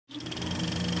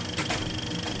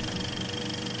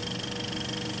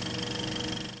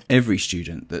Every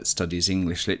student that studies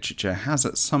English literature has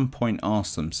at some point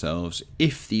asked themselves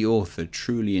if the author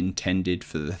truly intended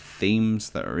for the themes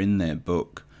that are in their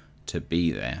book to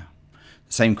be there.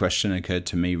 The same question occurred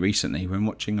to me recently when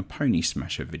watching a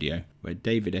Ponysmasher video where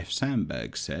David F.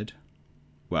 Sandberg said,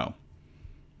 well,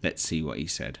 let's see what he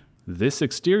said. This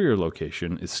exterior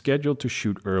location is scheduled to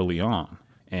shoot early on,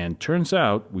 and turns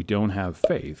out we don't have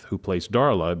Faith, who plays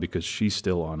Darla, because she's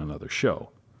still on another show.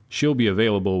 She'll be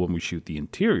available when we shoot the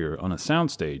interior on a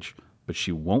soundstage, but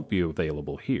she won't be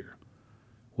available here.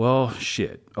 Well,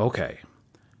 shit, okay.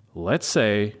 Let's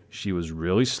say she was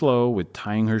really slow with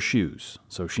tying her shoes,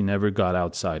 so she never got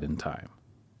outside in time.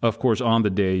 Of course, on the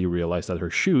day you realize that her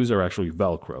shoes are actually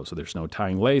Velcro, so there's no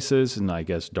tying laces, and I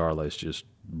guess Darla is just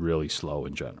really slow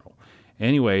in general.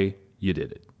 Anyway, you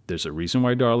did it. There's a reason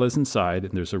why Darla is inside,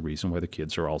 and there's a reason why the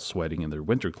kids are all sweating in their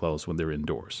winter clothes when they're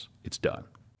indoors. It's done.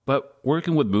 But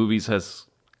working with movies has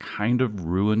kind of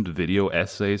ruined video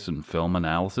essays and film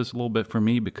analysis a little bit for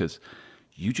me, because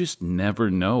you just never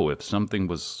know if something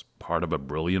was part of a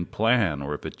brilliant plan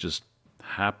or if it just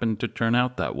happened to turn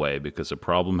out that way because a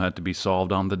problem had to be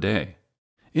solved on the day.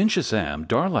 In Shazam,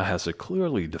 Darla has a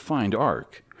clearly defined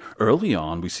arc. Early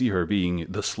on, we see her being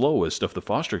the slowest of the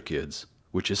foster kids,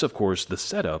 which is of course the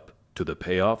setup to the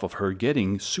payoff of her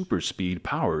getting super speed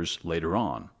powers later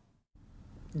on.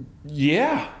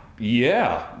 Yes.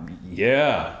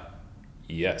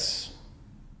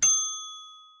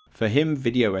 For him,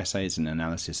 video essays and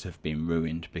analysis have been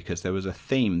ruined because there was a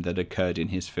theme that occurred in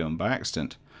his film by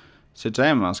accident. So today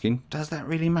I'm asking, does that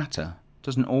really matter?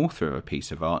 Does an author of a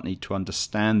piece of art need to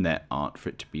understand their art for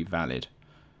it to be valid?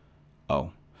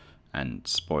 Oh, and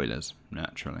spoilers,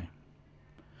 naturally.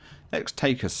 Let's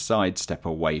take a sidestep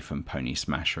away from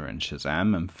Ponysmasher and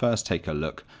Shazam and first take a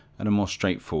look at a more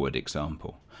straightforward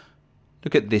example.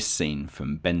 Look at this scene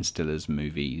from Ben Stiller's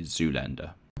movie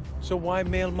Zoolander. So why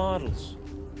male models?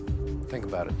 Think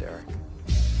about it, Derek.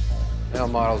 Male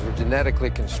models were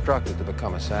genetically constructed to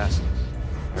become assassins.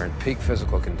 They're in peak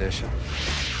physical condition.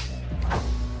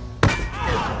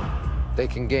 They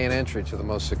can gain entry to the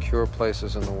most secure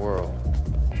places in the world.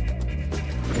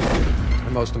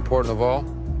 And most important of all,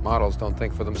 models don't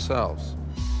think for themselves.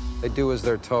 They do as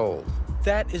they're told.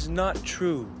 That is not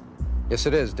true. Yes,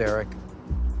 it is, Derek.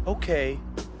 Okay.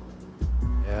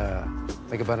 Yeah.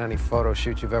 Think about any photo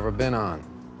shoot you've ever been on.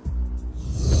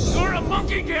 You're a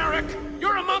monkey, Derek!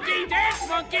 You're a monkey! Dance,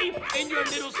 monkey! In your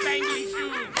little spangly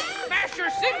shoes! Smash your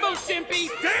cymbals, Chimpy!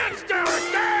 Dance,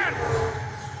 Derek, dance!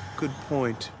 Good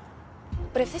point.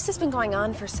 But if this has been going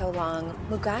on for so long,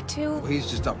 Mugatu... Well, he's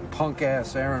just a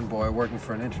punk-ass errand boy working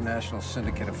for an international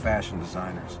syndicate of fashion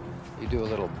designers. You do a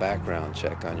little background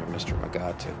check on your Mr.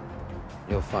 Mugatu.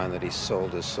 You'll find that he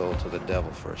sold his soul to the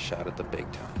devil for a shot at the big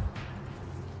time.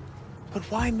 But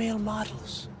why male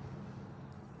models?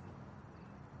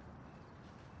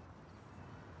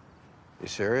 You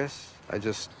serious? I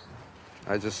just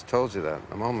told you that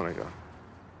a moment ago.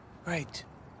 Right.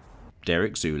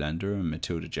 Derek Zoolander and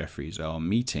Matilda Jeffries are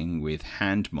meeting with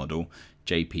hand model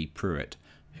J.P. Pruitt,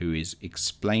 who is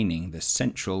explaining the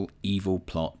central evil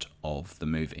plot of the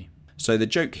movie. So the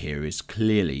joke here is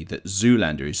clearly that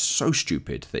Zoolander is so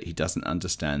stupid that he doesn't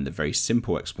understand the very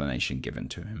simple explanation given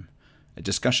to him, a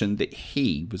discussion that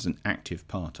he was an active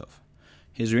part of.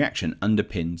 His reaction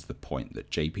underpins the point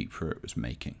that J.P. Pruitt was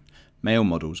making. Male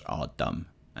models are dumb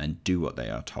and do what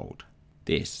they are told.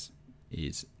 This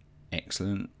is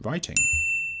excellent writing.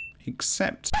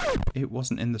 Except it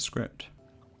wasn't in the script.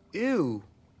 Ew.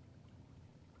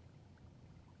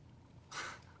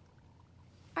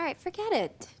 All right, forget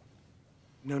it.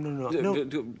 No.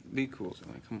 Be cool.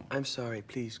 Come on. I'm sorry.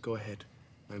 Please, go ahead.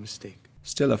 My mistake.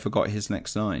 Stiller forgot his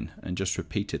next line and just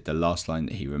repeated the last line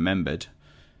that he remembered,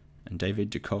 and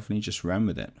David Duchovny just ran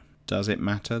with it. Does it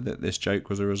matter that this joke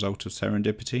was a result of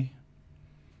serendipity?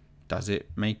 Does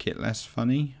it make it less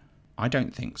funny? I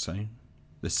don't think so.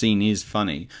 The scene is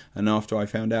funny, and after I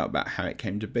found out about how it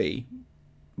came to be,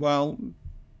 well,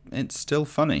 it's still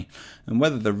funny. And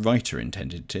whether the writer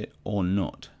intended it or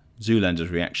not, Zoolander's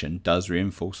reaction does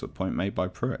reinforce the point made by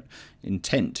Pruitt.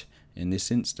 Intent, in this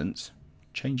instance,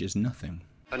 changes nothing.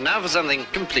 And now for something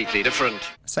completely different.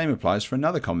 The same applies for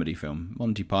another comedy film,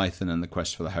 Monty Python and the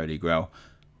Quest for the Holy Grail.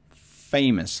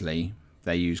 Famously,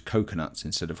 they use coconuts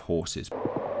instead of horses.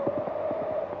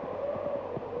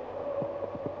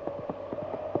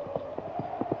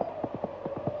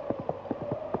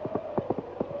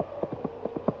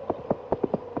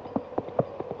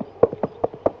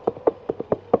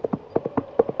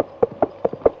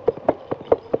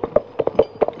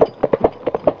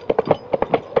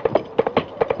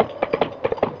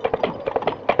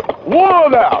 Whoa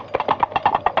now!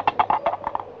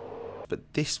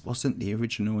 this wasn't the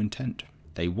original intent.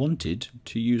 They wanted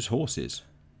to use horses,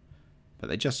 but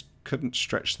they just couldn't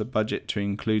stretch the budget to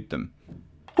include them.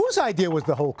 Whose idea was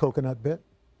the whole coconut bit?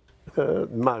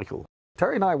 Michael.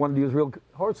 Terry and I wanted to use real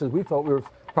horses. We thought we were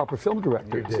proper film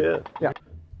directors. Yeah.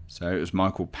 So it was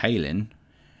Michael Palin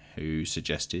who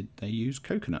suggested they use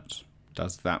coconuts.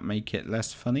 Does that make it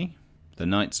less funny? The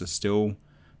knights are still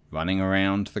running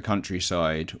around the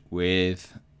countryside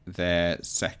with their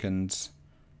seconds,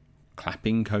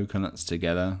 clapping coconuts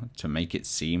together to make it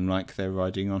seem like they're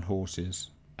riding on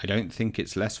horses. I don't think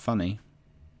it's less funny,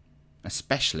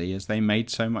 especially as they made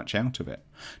so much out of it.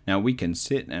 Now we can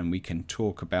sit and we can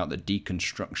talk about the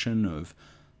deconstruction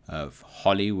of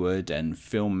Hollywood and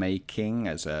filmmaking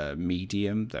as a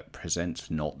medium that presents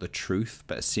not the truth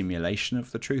but a simulation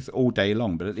of the truth all day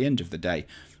long, but at the end of the day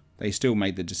they still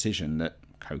made the decision that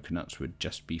coconuts would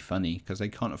just be funny because they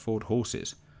can't afford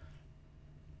horses.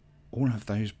 All of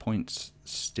those points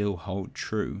still hold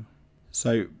true.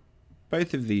 So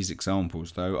both of these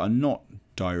examples though are not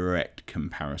direct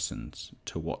comparisons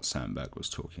to what Sandberg was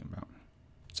talking about.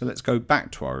 So let's go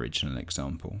back to our original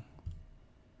example,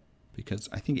 because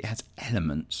I think it has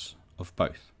elements of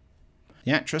both.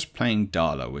 The actress playing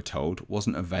Darla, we're told,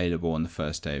 wasn't available on the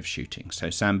first day of shooting, so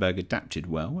Sandberg adapted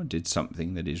well and did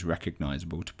something that is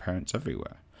recognisable to parents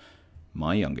everywhere.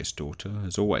 My youngest daughter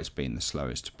has always been the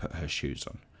slowest to put her shoes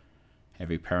on.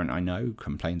 Every parent I know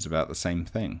complains about the same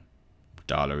thing.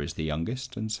 Darla is the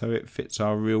youngest, and so it fits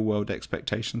our real-world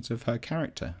expectations of her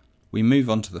character. We move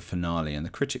on to the finale, and the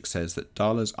critic says that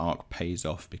Darla's arc pays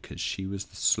off because she was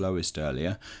the slowest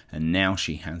earlier, and now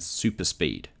she has super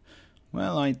speed.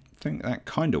 Well, I think that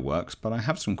kind of works, but I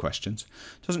have some questions.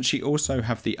 Doesn't she also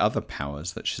have the other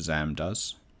powers that Shazam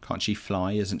does? Can't she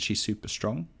fly? Isn't she super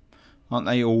strong? Aren't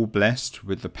they all blessed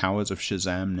with the powers of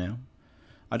Shazam now?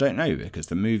 I don't know, because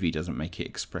the movie doesn't make it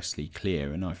expressly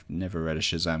clear, and I've never read a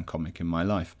Shazam comic in my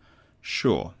life.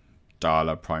 Sure,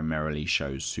 Darla primarily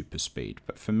shows super speed,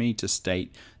 but for me to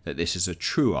state that this is a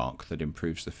true arc that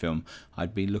improves the film,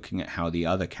 I'd be looking at how the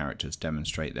other characters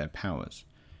demonstrate their powers.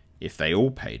 If they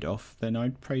all paid off, then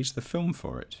I'd praise the film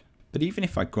for it. But even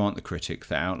if I grant the critic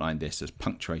that outlined this as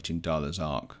punctuating Darla's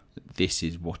arc, that this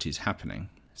is what is happening,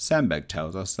 Sandberg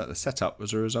tells us that the setup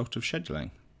was a result of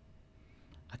scheduling.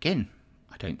 Again,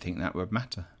 I don't think that would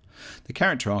matter. The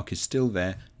character arc is still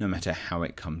there no matter how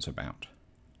it comes about.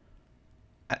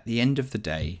 At the end of the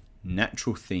day,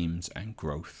 natural themes and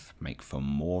growth make for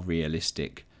more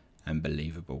realistic and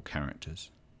believable characters.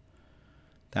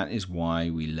 That is why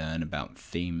we learn about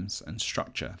themes and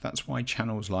structure. That's why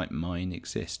channels like mine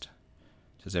exist.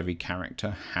 Does every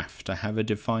character have to have a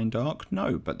defined arc?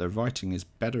 No, but the writing is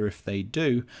better if they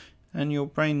do, and your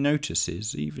brain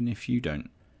notices even if you don't.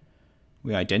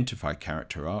 We identify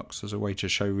character arcs as a way to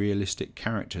show realistic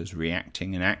characters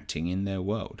reacting and acting in their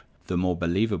world. The more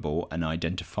believable and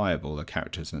identifiable the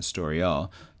characters in the story are,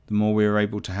 the more we are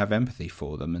able to have empathy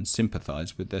for them and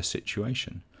sympathise with their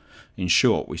situation. In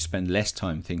short, we spend less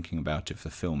time thinking about if the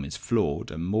film is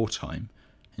flawed and more time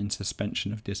in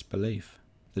suspension of disbelief.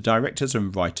 The directors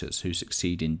and writers who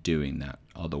succeed in doing that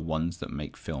are the ones that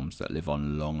make films that live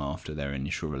on long after their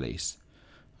initial release,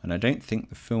 and I don't think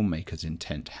the filmmaker's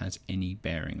intent has any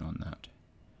bearing on that.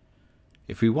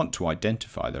 If we want to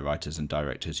identify the writers and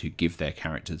directors who give their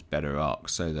characters better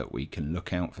arcs so that we can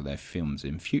look out for their films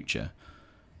in future,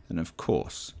 then of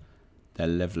course their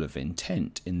level of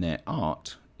intent in their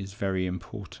art is very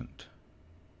important.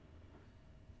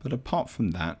 But apart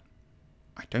from that,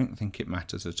 I don't think it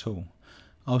matters at all.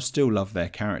 I'll still love their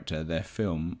character, their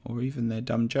film, or even their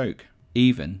dumb joke,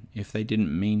 even if they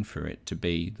didn't mean for it to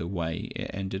be the way it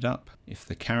ended up. If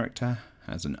the character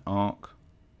has an arc,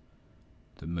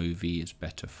 the movie is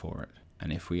better for it.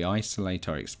 And if we isolate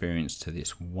our experience to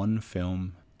this one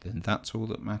film, then that's all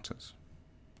that matters.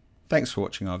 Thanks for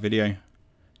watching our video.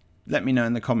 Let me know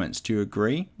in the comments, do you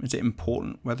agree? Is it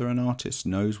important whether an artist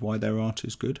knows why their art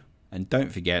is good? And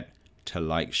don't forget to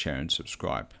like, share and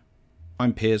subscribe.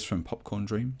 I'm Piers from Popcorn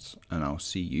Dreams, and I'll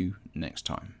see you next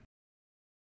time.